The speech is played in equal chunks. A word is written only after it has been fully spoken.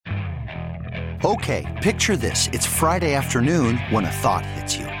Okay, picture this. It's Friday afternoon when a thought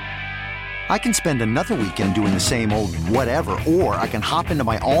hits you. I can spend another weekend doing the same old whatever, or I can hop into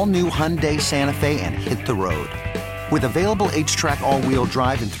my all-new Hyundai Santa Fe and hit the road. With available H-Track all-wheel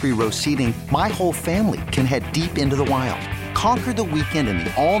drive and 3-row seating, my whole family can head deep into the wild. Conquer the weekend in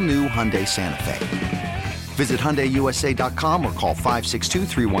the all-new Hyundai Santa Fe. Visit HyundaiUSA.com or call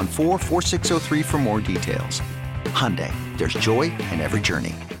 562-314-4603 for more details. Hyundai, there's joy in every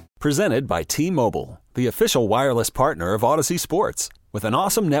journey. Presented by T-Mobile, the official wireless partner of Odyssey Sports. With an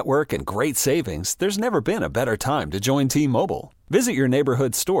awesome network and great savings, there's never been a better time to join T-Mobile. Visit your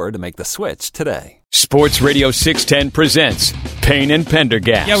neighborhood store to make the switch today. Sports Radio 610 presents Payne and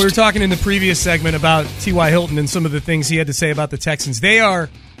Pendergast. Yeah, we were talking in the previous segment about T.Y. Hilton and some of the things he had to say about the Texans. They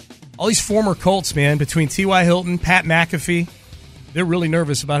are all these former Colts, man, between T.Y. Hilton, Pat McAfee. They're really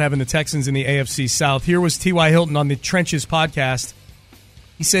nervous about having the Texans in the AFC South. Here was T.Y. Hilton on the Trenches podcast.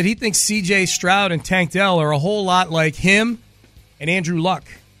 He said he thinks C.J. Stroud and Tank Dell are a whole lot like him and Andrew Luck.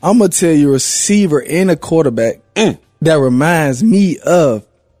 I'm going to tell you a receiver and a quarterback that reminds me of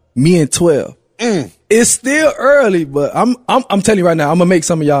me in 12. It's still early, but I'm telling you right now, I'm going to make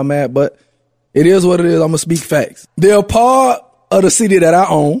some of y'all mad, but it is what it is. I'm going to speak facts. They're a part of the city that I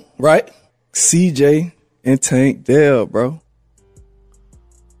own, right? CJ and Tank Dell, bro.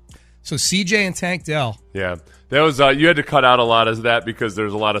 So CJ and Tank Dell. Yeah. That was you had to cut out a lot of that because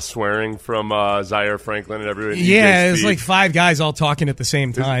there's a lot of swearing from Zaire Franklin and everyone. Yeah, it was like five guys all talking at the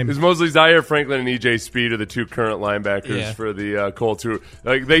same time. It was mostly Zaire Franklin and EJ Speed are the two current linebackers for the Colts. Who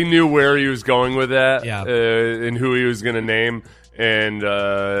they knew where he was going with that, and who he was going to name, and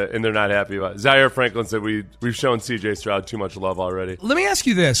they're not happy about it. Zaire Franklin said we've shown CJ Stroud too much love already. Let me ask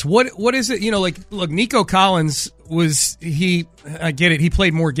you this: what is it? Look, Nico Collins I get it, he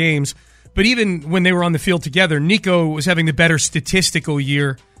played more games. But even when they were on the field together, Nico was having the better statistical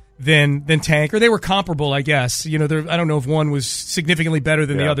year than Tank, or they were comparable, I guess. I don't know if one was significantly better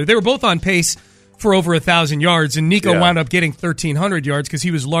than the other. They were both on pace for over 1,000 yards, and Nico wound up getting 1,300 yards because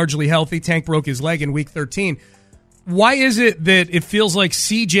he was largely healthy. Tank broke his leg in week 13. Why is it that it feels like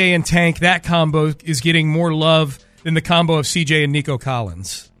CJ and Tank, that combo, is getting more love than the combo of CJ and Nico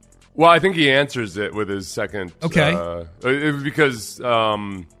Collins? Well, I think he answers it with his second. Okay. Because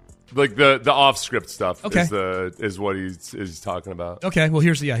like the off script stuff is what he's talking about. Okay, well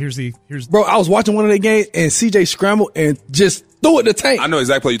here's Bro, I was watching one of the games and CJ scrambled and just threw it to Tank. I know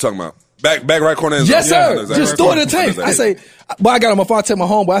exactly what you're talking about. Back right corner. Yes, sir. Just threw it to Tank. I say, but I got on my phone. I tell my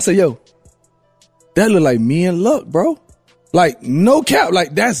homeboy, I say, yo, that look like me and Luck, bro. Like no cap,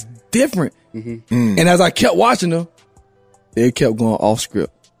 like that's different. And as I kept watching them, they kept going off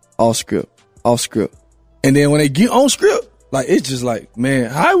script, and then when they get on script. Like, it's just like, man,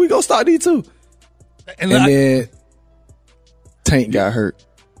 how are we going to start these two? And then Tank got hurt.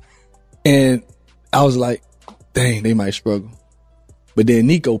 And I was like, dang, they might struggle. But then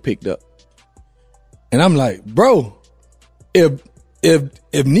Nico picked up. And I'm like, bro, if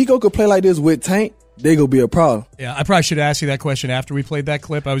Nico could play like this with Tank, they going to be a problem. Yeah, I probably should have asked you that question after we played that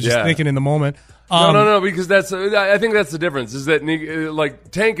clip. I was just thinking in the moment. No, because I think that's the difference, is that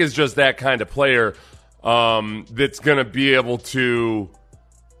like Tank is just that kind of player that's going to be able to,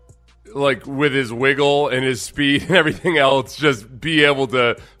 like, with his wiggle and his speed and everything else, just be able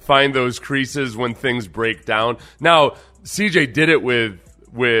to find those creases when things break down. Now, CJ did it with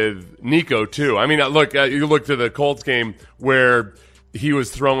Nico, too. I mean, look, you look to the Colts game where he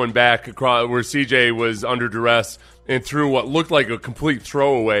was throwing back across, where CJ was under duress and threw what looked like a complete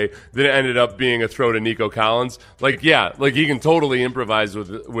throwaway that ended up being a throw to Nico Collins. Like he can totally improvise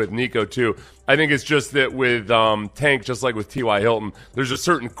with Nico too. I think it's just that with Tank, just like with T.Y. Hilton, there's a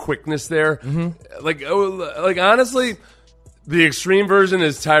certain quickness there. Like honestly, the extreme version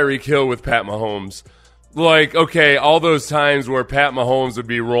is Tyreek Hill with Pat Mahomes. Like, okay, all those times where Pat Mahomes would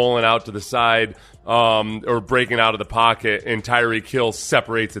be rolling out to the side or breaking out of the pocket, and Tyreek Hill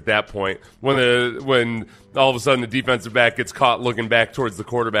separates at that point when all of a sudden the defensive back gets caught looking back towards the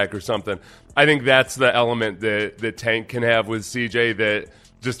quarterback or something. I think that's the element that Tank can have with CJ that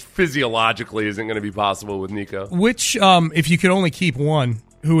just physiologically isn't going to be possible with Nico. Which, if you could only keep one,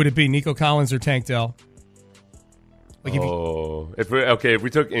 who would it be, Nico Collins or Tank Dell? Like if we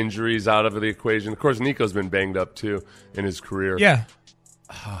took injuries out of the equation, of course Nico's been banged up too in his career. Yeah.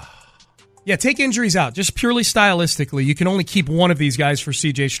 Yeah, take injuries out. Just purely stylistically, you can only keep one of these guys for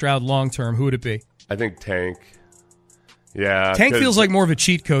C.J. Stroud long term. Who would it be? I think Tank. Yeah, Tank feels like more of a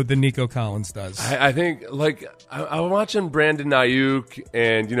cheat code than Nico Collins does. I think, like, I'm watching Brandon Ayuk,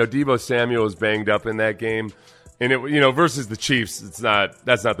 and Deebo Samuel was banged up in that game. And it, versus the Chiefs,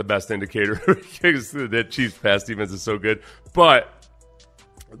 that's not the best indicator because the Chiefs' pass defense is so good. But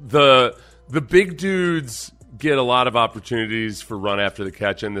the the big dudes get a lot of opportunities for run after the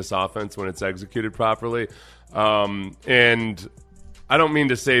catch in this offense when it's executed properly. And I don't mean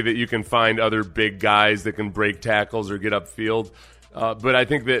to say that you can find other big guys that can break tackles or get upfield, but I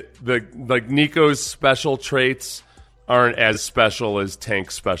think that Nico's special traits aren't as special as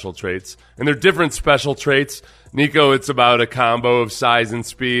Tank's special traits. And they're different special traits. Nico, it's about a combo of size and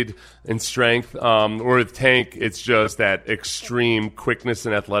speed and strength. Or with Tank, it's just that extreme quickness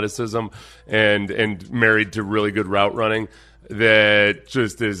and athleticism and married to really good route running that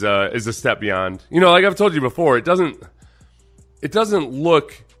just is a step beyond. Like I've told you before, it doesn't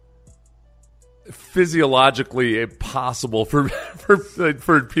look physiologically possible for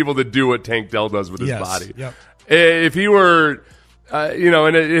people to do what Tank Dell does with his body. Yep. If he were,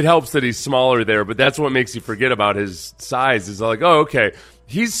 and it helps that he's smaller there, but that's what makes you forget about his size. Is like, oh, okay,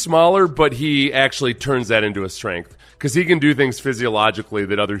 he's smaller, but he actually turns that into a strength because he can do things physiologically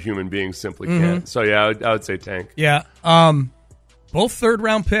that other human beings simply can't. So, yeah, I would say Tank. Yeah. Both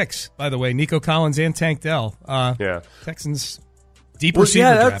third-round picks, by the way, Nico Collins and Tank Dell. Texans deep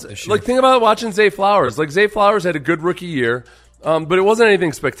receiver draft this year. Like, think about watching Zay Flowers. Like, Zay Flowers had a good rookie year, but it wasn't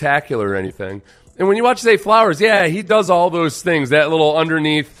anything spectacular or anything. And when you watch Zay Flowers, he does all those things. That little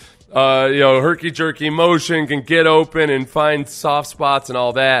underneath, herky-jerky motion, can get open and find soft spots and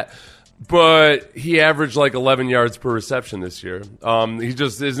all that. But he averaged like 11 yards per reception this year. He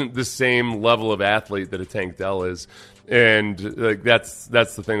just isn't the same level of athlete that a Tank Dell is. And that's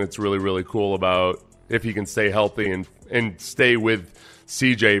the thing that's really, really cool about if he can stay healthy and stay with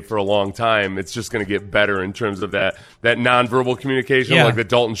CJ for a long time, it's just going to get better in terms of that nonverbal communication like that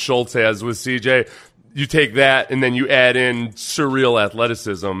Dalton Schultz has with CJ. You take that and then you add in surreal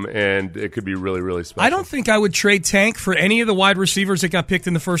athleticism, and it could be really, really special. I don't think I would trade Tank for any of the wide receivers that got picked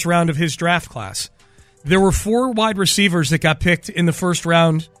in the first round of his draft class. There were 4 wide receivers that got picked in the first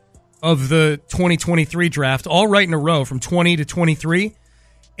round of the 2023 draft, all right in a row from 20 to 23.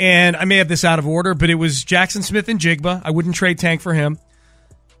 And I may have this out of order, but it was Jackson Smith and Jigba. I wouldn't trade Tank for him.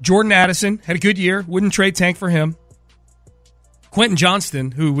 Jordan Addison had a good year. Wouldn't trade Tank for him. Quentin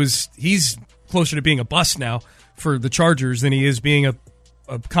Johnston, he's closer to being a bust now for the Chargers than he is being a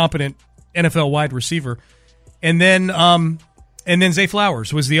competent NFL wide receiver. And then Zay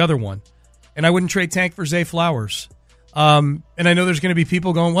Flowers was the other one. And I wouldn't trade Tank for Zay Flowers. And I know there's going to be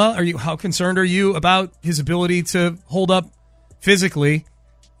people going, well, how concerned are you about his ability to hold up physically?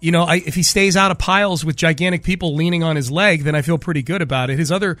 If he stays out of piles with gigantic people leaning on his leg, then I feel pretty good about it.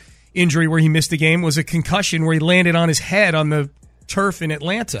 His other injury where he missed a game was a concussion where he landed on his head on the turf in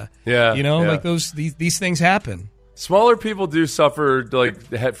Atlanta. Yeah. Like these things happen. Smaller people do suffer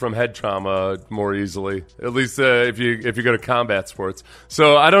from head trauma more easily, at least if you go to combat sports.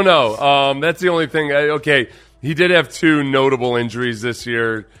 So I don't know. That's the only thing. He did have 2 notable injuries this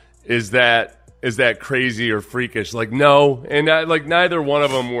year. Is that crazy or freakish? No, and neither one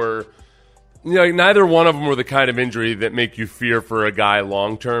of them were. Neither one of them were the kind of injury that make you fear for a guy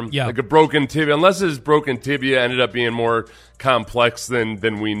long term. Yeah. Like a broken tibia, unless his broken tibia ended up being more complex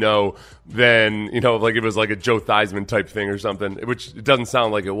than we know. Then like it was like a Joe Theismann type thing or something, which it doesn't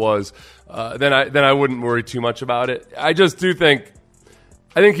sound like it was. Then I wouldn't worry too much about it. I just do think.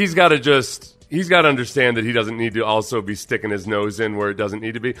 I think he's got to understand that he doesn't need to also be sticking his nose in where it doesn't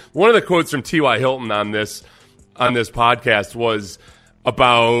need to be. One of the quotes from T.Y. Hilton on this podcast was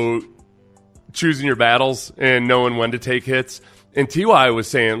about choosing your battles and knowing when to take hits. And T.Y. was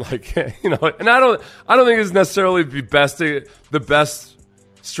saying, and I don't think it's necessarily the best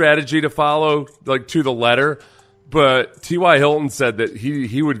strategy to follow, to the letter. But T.Y. Hilton said that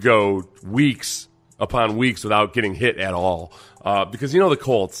he would go weeks upon weeks without getting hit at all. Because the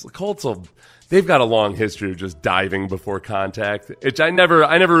Colts they've got a long history of just diving before contact, which I never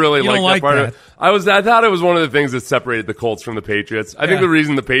really liked that part of it. I thought it was one of the things that separated the Colts from the Patriots. I think the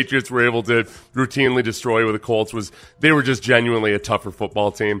reason the Patriots were able to routinely destroy with the Colts was they were just genuinely a tougher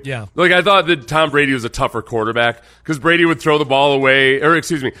football team. Yeah. I thought that Tom Brady was a tougher quarterback because Brady would throw the ball away,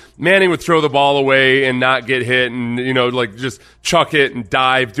 Manning would throw the ball away and not get hit and, just chuck it and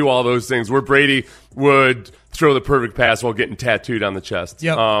dive, do all those things, where Brady would throw the perfect pass while getting tattooed on the chest.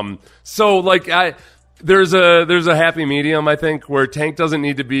 Yep. There's a happy medium, I think, where Tank doesn't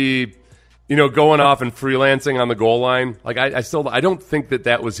need to be, going off and freelancing on the goal line. I don't think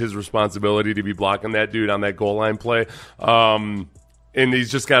that was his responsibility to be blocking that dude on that goal line play. And he's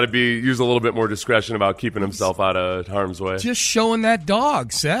just got to use a little bit more discretion about keeping himself out of harm's way. Just showing that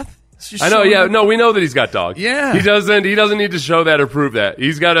dog, Seth. I know. Yeah. No, we know that he's got dog. Yeah. He doesn't need to show that or prove that.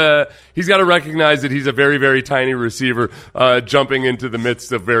 He's got to recognize that he's a very, very tiny receiver jumping into the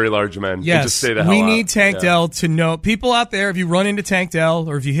midst of very large men. Yes. And just stay the hell we out. need Tank Dell to know. People out there, if you run into Tank Dell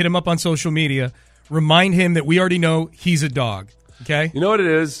or if you hit him up on social media, remind him that we already know he's a dog. Okay. You know what it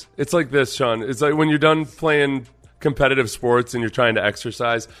is? It's like this, Sean. It's like when you're done playing competitive sports and you're trying to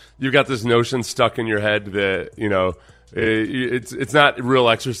exercise, you've got this notion stuck in your head that, it's not real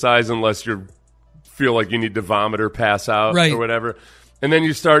exercise unless you feel like you need to vomit or pass out or whatever. And then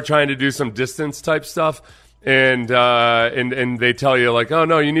you start trying to do some distance type stuff, and they tell you like, oh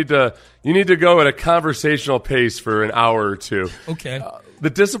no, you need to go at a conversational pace for an hour or two. Okay. The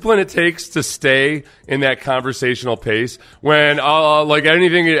discipline it takes to stay in that conversational pace when like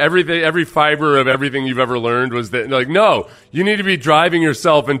every fiber of everything you've ever learned was that like, no, you need to be driving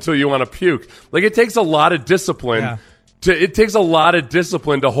yourself until you want to puke. Like it takes a lot of discipline. Yeah. It takes a lot of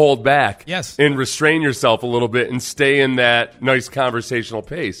discipline to hold back and restrain yourself a little bit and stay in that nice conversational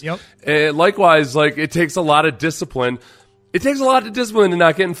pace. Yep. And likewise, like it takes a lot of discipline. It takes a lot of discipline to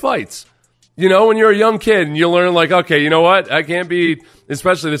not get in fights. When you're a young kid and you learn like, okay, you know what? I can't be,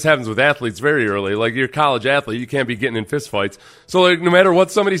 especially this happens with athletes very early. Like you're a college athlete, you can't be getting in fist fights. So like no matter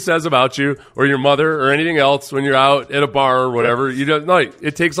what somebody says about you or your mother or anything else when you're out at a bar or whatever,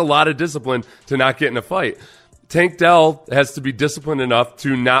 it takes a lot of discipline to not get in a fight. Tank Dell has to be disciplined enough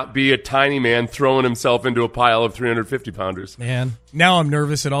to not be a tiny man throwing himself into a pile of 350-pounders. Man, now I'm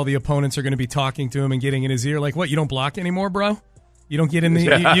nervous that all the opponents are going to be talking to him and getting in his ear. Like, what, you don't block anymore, bro? You don't get in the... you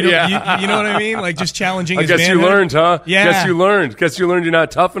know what I mean? Like, just challenging his manhood. I guess you learned, huh? Yeah. Guess you learned you're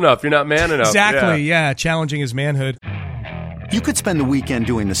not tough enough. You're not man enough. Exactly, yeah. Challenging his manhood. You could spend the weekend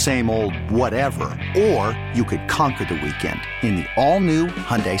doing the same old whatever, or you could conquer the weekend in the all-new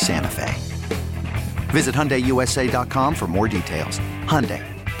Hyundai Santa Fe. Visit HyundaiUSA.com for more details. Hyundai,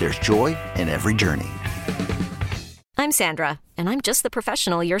 there's joy in every journey. I'm Sandra, and I'm just the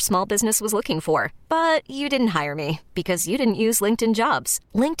professional your small business was looking for. But you didn't hire me because you didn't use LinkedIn Jobs.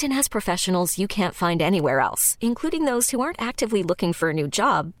 LinkedIn has professionals you can't find anywhere else, including those who aren't actively looking for a new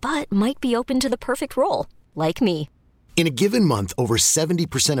job, but might be open to the perfect role, like me. In a given month, over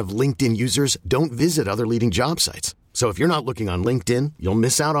 70% of LinkedIn users don't visit other leading job sites. So if you're not looking on LinkedIn, you'll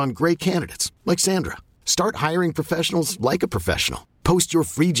miss out on great candidates like Sandra. Start hiring professionals like a professional. Post your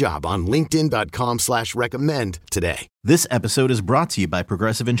free job on linkedin.com/recommend today. This episode is brought to you by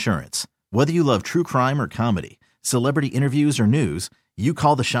Progressive Insurance. Whether you love true crime or comedy, celebrity interviews or news, you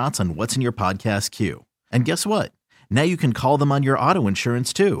call the shots on what's in your podcast queue. And guess what? Now you can call them on your auto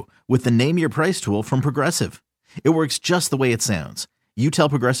insurance too with the Name Your Price tool from Progressive. It works just the way it sounds. You tell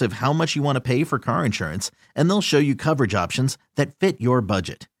Progressive how much you want to pay for car insurance, and they'll show you coverage options that fit your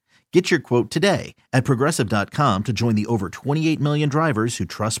budget. Get your quote today at Progressive.com to join the over 28 million drivers who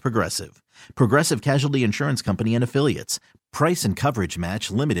trust Progressive. Progressive Casualty Insurance Company and Affiliates. Price and coverage match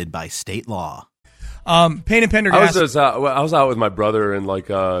limited by state law. Payne and Pendergast. I was out with my brother and like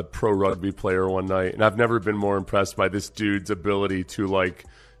a pro rugby player one night, and I've never been more impressed by this dude's ability to like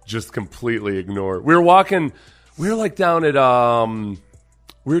just completely ignore. We were walking. We were like down at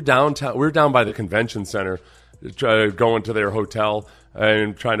we were downtown. We were down by the convention center, going to their hotel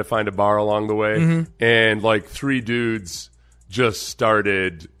and trying to find a bar along the way. Mm-hmm. And like three dudes just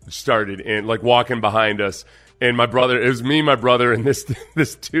started in like walking behind us. And my brother, it was me, my brother, and this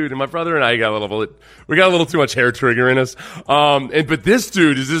dude. And my brother and I got a little too much hair trigger in us. But this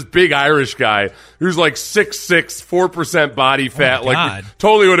dude is this big Irish guy who's like 6'6", 4% body fat. Like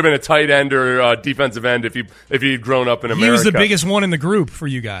totally would have been a tight end or defensive end if he'd grown up in America. He was the biggest one in the group for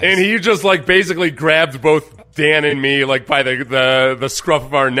you guys. And he just like basically grabbed both Dan and me like by the scruff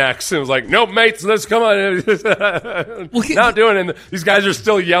of our necks and was like, "Nope, mates, let's come on." Not doing it. And these guys are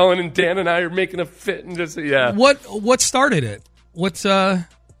still yelling, and Dan and I are making a fit and just What started it? What's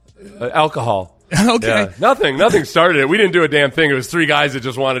alcohol? Okay, yeah. Nothing started it. We didn't do a damn thing. It was three guys that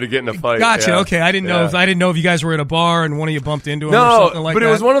just wanted to get in a fight. Gotcha. Yeah. Okay, I didn't know if you guys were at a bar and one of you bumped into him or something like that. But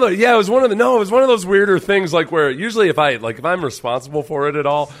it was one of those weirder things like where usually if I'm responsible for it at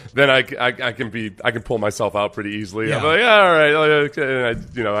all, then I can pull myself out pretty easily. Yeah. I'm like, yeah, all right, okay.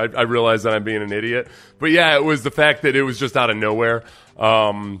 I realize that I'm being an idiot. But yeah, it was the fact that it was just out of nowhere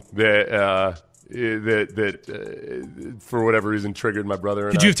that for whatever reason triggered my brother and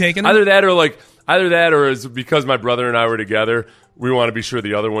I. Could you have taken it? Either that or is because my brother and I were together, we want to be sure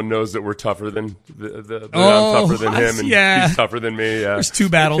the other one knows that we're tougher than I'm tougher than him and he's tougher than me. Yeah. There's two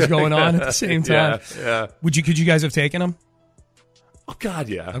battles going on at the same time. Yeah. Could you guys have taken him? Oh God,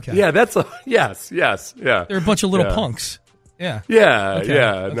 yeah. Okay. Yeah, that's yes, yeah. They're a bunch of little punks. Yeah. Yeah, Okay,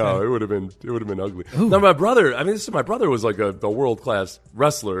 yeah. okay. No, it would have been ugly. Now my brother, my brother was like a world-class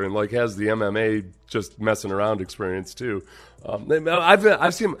wrestler and like has the MMA just messing around experience too.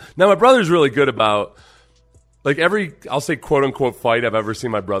 I've seen, now my brother's really good about like every, I'll say quote unquote fight I've ever seen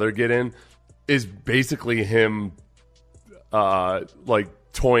my brother get in is basically him like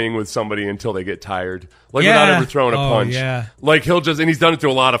toying with somebody until they get tired, like without ever throwing a punch. Yeah. Like he'll just, and he's done it to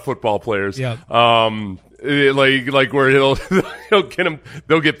a lot of football players. Yeah. Like where he'll get them,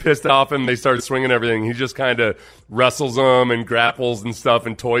 they'll get pissed off and they start swinging everything. He just kind of wrestles them and grapples and stuff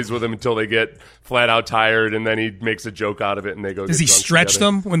and toys with them until they get flat out tired, and then he makes a joke out of it and they go. Does he stretch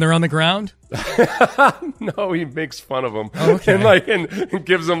them when they're on the ground? No, he makes fun of them. Oh, okay. and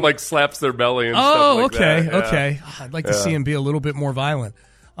gives them like slaps their belly and stuff like that. Yeah. Okay. I'd like to see him be a little bit more violent.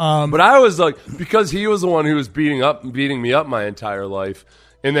 But I was like, because he was the one who was beating me up my entire life.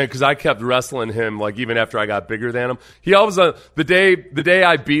 And then, because I kept wrestling him, like even after I got bigger than him, he always the day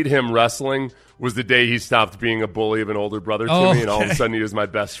I beat him wrestling was the day he stopped being a bully of an older brother to me, and all of a sudden he was my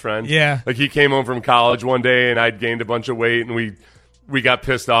best friend. Yeah, like he came home from college one day, and I'd gained a bunch of weight, and we got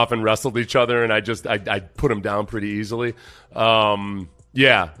pissed off and wrestled each other, and I put him down pretty easily.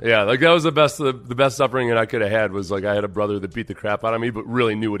 Yeah, like that was the best upbringing I could have had. Was like I had a brother that beat the crap out of me, but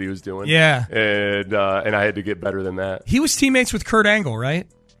really knew what he was doing. Yeah, and I had to get better than that. He was teammates with Kurt Angle, right?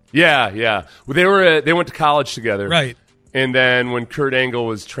 Yeah. Well, they went to college together, right? And then when Kurt Angle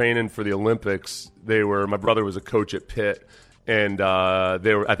was training for the Olympics, my brother was a coach at Pitt, and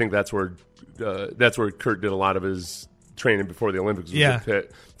I think that's where Kurt did a lot of his training before the Olympics was at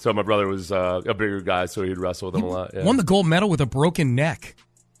Pitt. So my brother was a bigger guy, so he'd wrestle with him a lot. Yeah. Won the gold medal with a broken neck,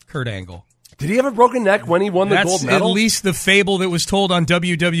 Kurt Angle. Did he have a broken neck when he won the gold medal? At least the fable that was told on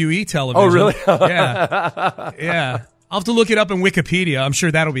WWE television. Oh, really? Yeah. I'll have to look it up in Wikipedia. I'm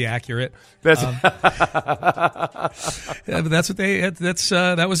sure that'll be accurate. That's but that's what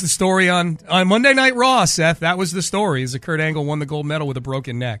that was the story on Monday Night Raw, Seth. That was the story, is that Kurt Angle won the gold medal with a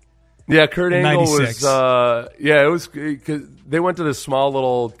broken neck. Yeah, Kurt Angle 96. was. It was. Cause they went to this small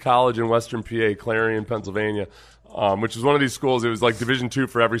little college in Western PA, Clarion, Pennsylvania, which is one of these schools. It was like Division II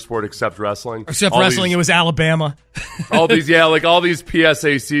for every sport except wrestling. Except wrestling, it was Alabama. All these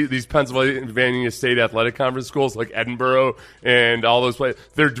PSAC, these Pennsylvania State Athletic Conference schools, like Edinburgh and all those places.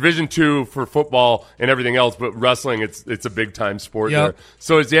 They're Division II for football and everything else, but wrestling, it's a big time sport there.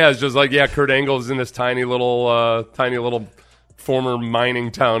 So it's just like Kurt Angle is in this tiny little former mining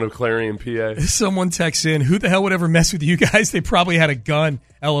town of Clarion, PA. Someone texts in, who the hell would ever mess with you guys? They probably had a gun.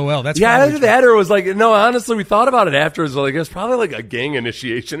 LOL. That's either that or it was like, no, honestly, we thought about it afterwards. Like, it was probably like a gang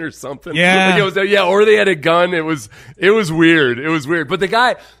initiation or something. Yeah. Or they had a gun. It was weird. It was weird. But the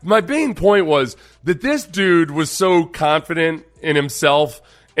guy, my main point was that this dude was so confident in himself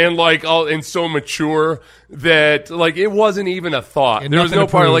and and so mature that like it wasn't even a thought. There was no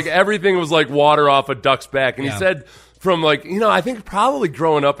part, like everything was like water off a duck's back. And he said, from I think probably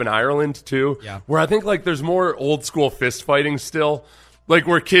growing up in Ireland too, where I think like there's more old school fist fighting still, like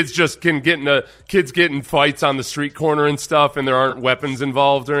where kids just can get in fights on the street corner and stuff, and there aren't weapons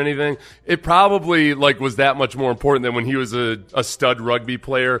involved or anything. It probably like was that much more important than when he was a stud rugby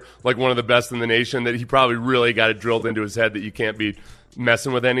player, like one of the best in the nation, that he probably really got it drilled into his head that you can't be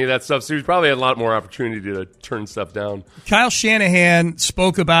messing with any of that stuff. So he probably had a lot more opportunity to turn stuff down. Kyle Shanahan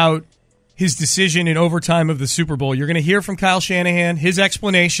spoke about his decision in overtime of the Super Bowl. You're going to hear from Kyle Shanahan, his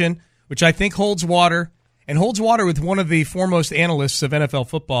explanation, which I think holds water, and holds water with one of the foremost analysts of NFL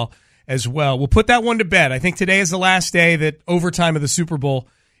football as well. We'll put that one to bed. I think today is the last day that overtime of the Super Bowl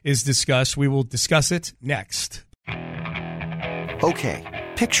is discussed. We will discuss it next. Okay,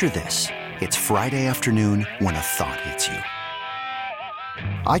 picture this. It's Friday afternoon when a thought hits you.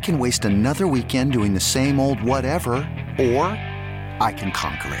 I can waste another weekend doing the same old whatever, or I can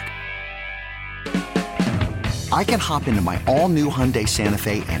conquer it. I can hop into my all-new Hyundai Santa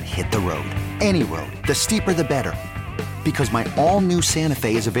Fe and hit the road. Any road. The steeper, the better. Because my all-new Santa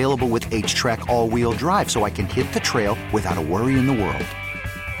Fe is available with H-Track all-wheel drive, so I can hit the trail without a worry in the world.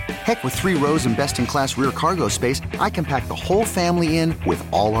 Heck, with 3 rows and best-in-class rear cargo space, I can pack the whole family in with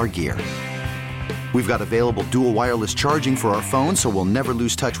all our gear. We've got available dual wireless charging for our phones, so we'll never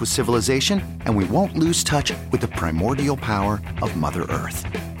lose touch with civilization, and we won't lose touch with the primordial power of Mother Earth.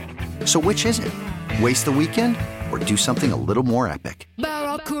 So which is it? Waste the weekend or do something a little more epic?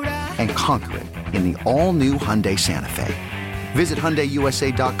 And conquer it in the all-new Hyundai Santa Fe. Visit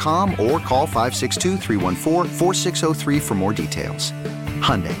HyundaiUSA.com or call 562-314-4603 for more details.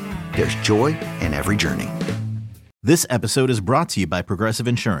 Hyundai, there's joy in every journey. This episode is brought to you by Progressive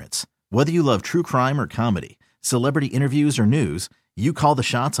Insurance. Whether you love true crime or comedy, celebrity interviews or news, you call the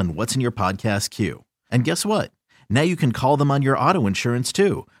shots on what's in your podcast queue. And guess what? Now you can call them on your auto insurance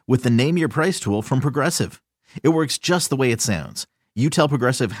too with the Name Your Price tool from Progressive. It works just the way it sounds. You tell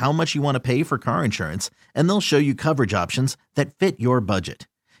Progressive how much you want to pay for car insurance, and they'll show you coverage options that fit your budget.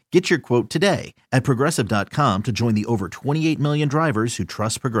 Get your quote today at Progressive.com to join the over 28 million drivers who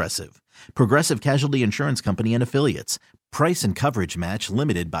trust Progressive. Progressive Casualty Insurance Company and Affiliates. Price and coverage match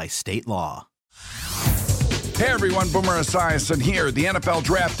limited by state law. Hey everyone, Boomer Esiason here. The NFL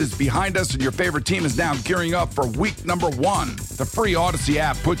Draft is behind us and your favorite team is now gearing up for week number 1. The free Odyssey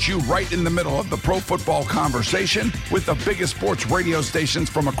app puts you right in the middle of the pro football conversation with the biggest sports radio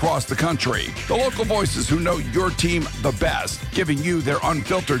stations from across the country. The local voices who know your team the best, giving you their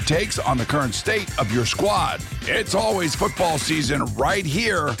unfiltered takes on the current state of your squad. It's always football season right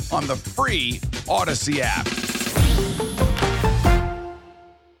here on the free Odyssey app.